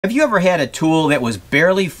Have you ever had a tool that was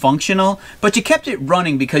barely functional, but you kept it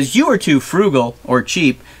running because you were too frugal or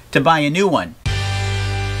cheap to buy a new one?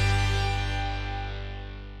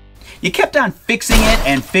 You kept on fixing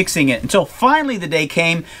it until finally the day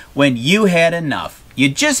came when you had enough. You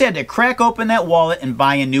just had to crack open that wallet and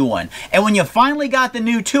buy a new one. And when you finally got the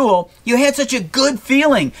new tool, you had such a good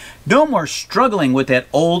feeling. No more struggling with that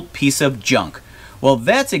old piece of junk. Well,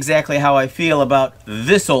 that's exactly how I feel about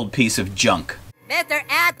this old piece of junk. Mr.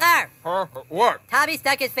 Adler! Huh? What? Tommy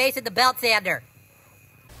stuck his face in the belt sander.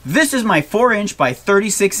 This is my 4-inch by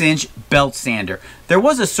 36-inch belt sander. There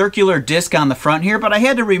was a circular disc on the front here, but I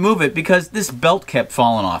had to remove it because this belt kept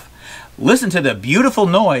falling off. Listen to the beautiful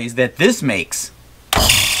noise that this makes.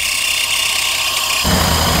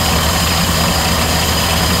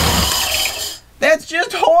 That's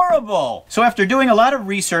just horrible! So after doing a lot of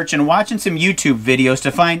research and watching some YouTube videos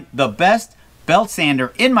to find the best belt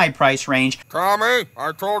sander in my price range, Tommy,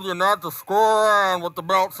 I told you not to screw around with the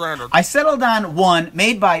belt sander. I settled on one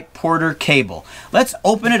made by Porter Cable. Let's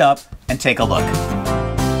open it up and take a look.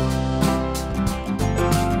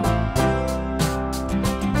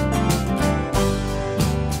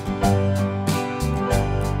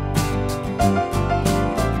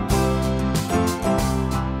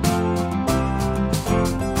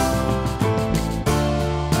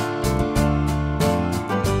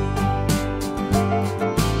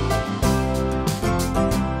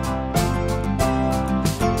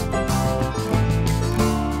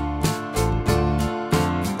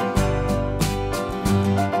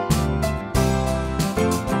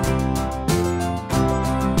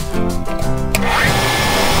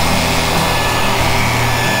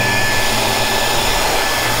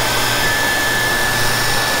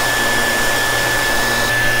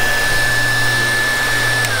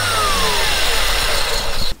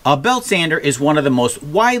 A belt sander is one of the most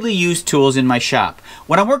widely used tools in my shop.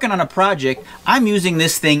 When I'm working on a project, I'm using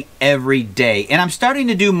this thing every day, and I'm starting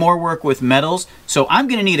to do more work with metals, so I'm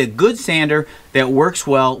going to need a good sander that works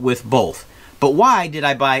well with both. But why did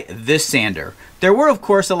I buy this sander? There were, of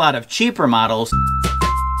course, a lot of cheaper models,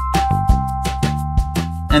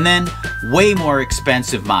 and then way more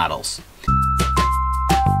expensive models.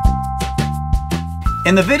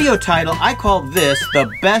 In the video title, I called this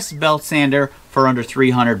the best belt sander for under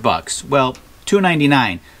 300 bucks. Well,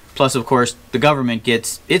 $299, plus of course the government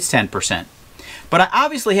gets its 10%. But I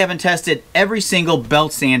obviously haven't tested every single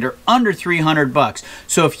belt sander under 300 bucks.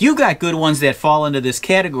 So if you got good ones that fall into this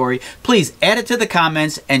category, please add it to the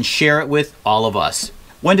comments and share it with all of us.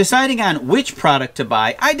 When deciding on which product to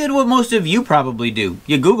buy, I did what most of you probably do.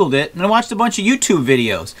 You Googled it and watched a bunch of YouTube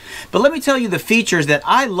videos. But let me tell you the features that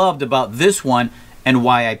I loved about this one and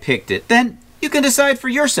why I picked it. Then you can decide for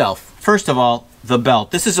yourself. First of all, the belt.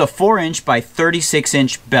 This is a 4-inch by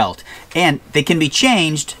 36-inch belt, and they can be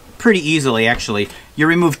changed pretty easily, actually. You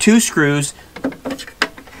remove 2 screws,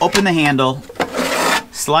 open the handle,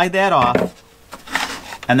 slide that off,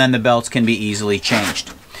 and then the belts can be easily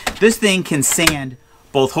changed. This thing can sand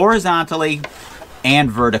both horizontally and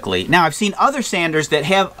vertically. Now, I've seen other sanders that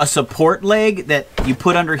have a support leg that you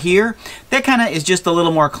put under here. That kind of is just a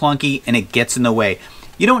little more clunky and it gets in the way.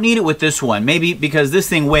 You don't need it with this one, maybe because this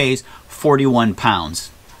thing weighs 41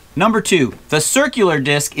 pounds. Number 2, the circular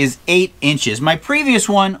disc is 8 inches. My previous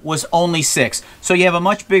one was only 6, so you have a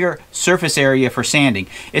much bigger surface area for sanding.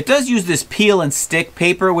 It does use this peel and stick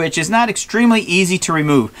paper, which is not extremely easy to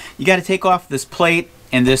remove. You got to take off this plate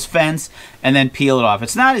and this fence and then peel it off.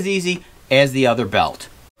 It's not as easy as the other belt.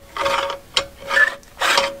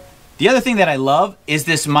 The other thing that I love is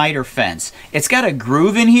this miter fence. It's got a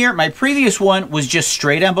groove in here. My previous one was just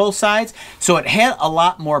straight on both sides, so it had a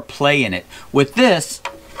lot more play in it. With this,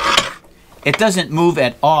 it doesn't move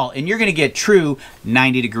at all, and you're gonna get true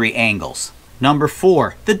 90-degree angles. Number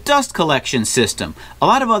 4, the dust collection system. A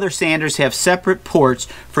lot of other sanders have separate ports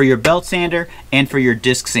for your belt sander and for your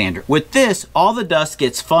disc sander. With this, all the dust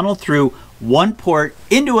gets funneled through one port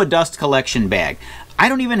into a dust collection bag. I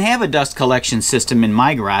don't even have a dust collection system in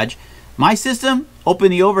my garage. My system,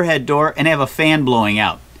 open the overhead door and have a fan blowing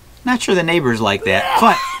out. Not sure the neighbors like that,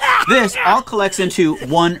 but this all collects into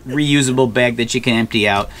one reusable bag that you can empty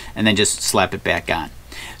out and then just slap it back on.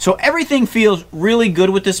 So everything feels really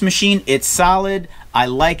good with this machine. It's solid, I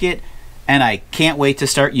like it, and I can't wait to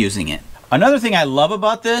start using it. Another thing I love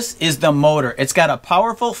about this is the motor. It's got a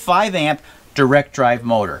powerful 5-amp direct drive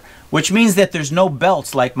motor, which means that there's no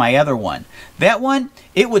belts like my other one. That one,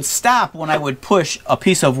 it would stop when I would push a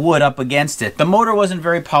piece of wood up against it. The motor wasn't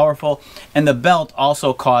very powerful, and the belt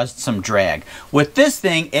also caused some drag. With this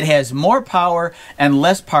thing, it has more power and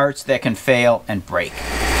less parts that can fail and break.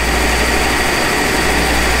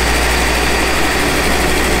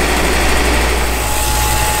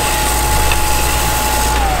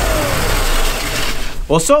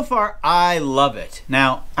 Well, so far, I love it.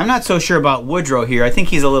 Now, I'm not so sure about Woodrow here. I think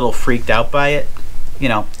he's a little freaked out by it. You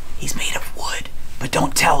know, he's made of wood, but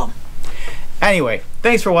don't tell him. Anyway,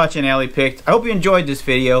 thanks for watching Alley Picked. I hope you enjoyed this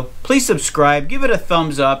video. Please subscribe, give it a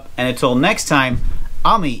thumbs up, and until next time,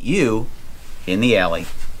 I'll meet you in the alley.